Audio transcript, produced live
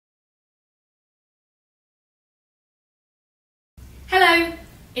Hello,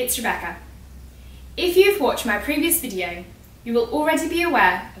 it's Rebecca. If you've watched my previous video, you will already be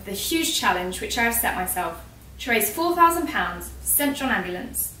aware of the huge challenge which I have set myself to raise £4,000 for St John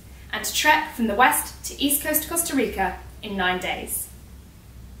Ambulance and to trek from the west to east coast Costa Rica in 9 days.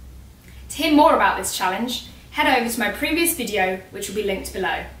 To hear more about this challenge, head over to my previous video which will be linked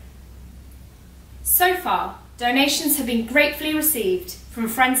below. So far, donations have been gratefully received from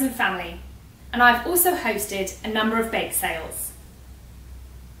friends and family, and I've also hosted a number of bake sales.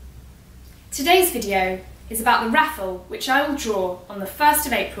 Today's video is about the raffle which I will draw on the 1st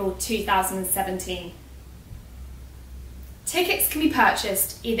of April 2017. Tickets can be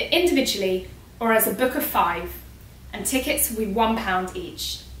purchased either individually or as a book of 5, and tickets will be £1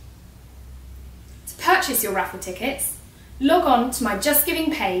 each. To purchase your raffle tickets, log on to my Just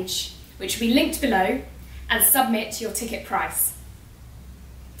Giving page, which will be linked below, and submit your ticket price.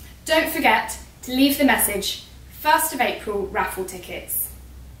 Don't forget to leave the message 1st of April raffle tickets.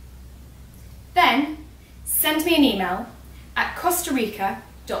 Then send me an email at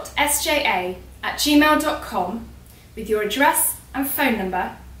costarica.sja@gmail.com with your address and phone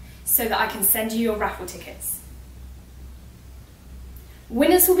number so that I can send you your raffle tickets.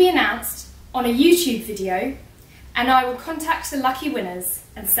 Winners will be announced on a YouTube video, and I will contact the lucky winners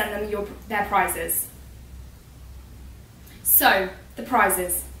and send them their prizes. So, the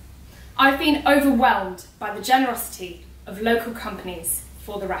prizes. I've been overwhelmed by the generosity of local companies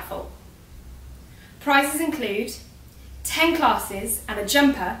for the raffle. Prizes include 10 classes and a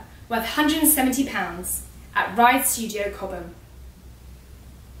jumper worth £170 at Ride Studio Cobham.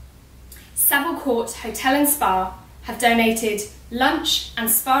 Savill Court Hotel and Spa have donated lunch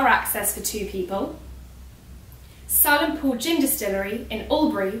and spa access for 2 people. Silent Pool Gin Distillery in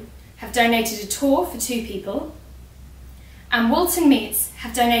Albury have donated a tour for 2 people. And Walton Meats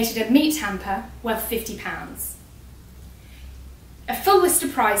have donated a meat hamper worth £50. A full list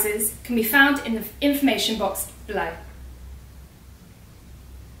of prizes can be found in the information box below.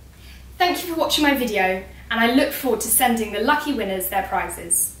 Thank you for watching my video, and I look forward to sending the lucky winners their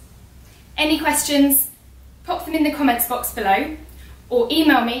prizes. Any questions? Pop them in the comments box below, or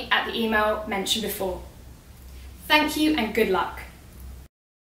email me at the email mentioned before. Thank you and good luck.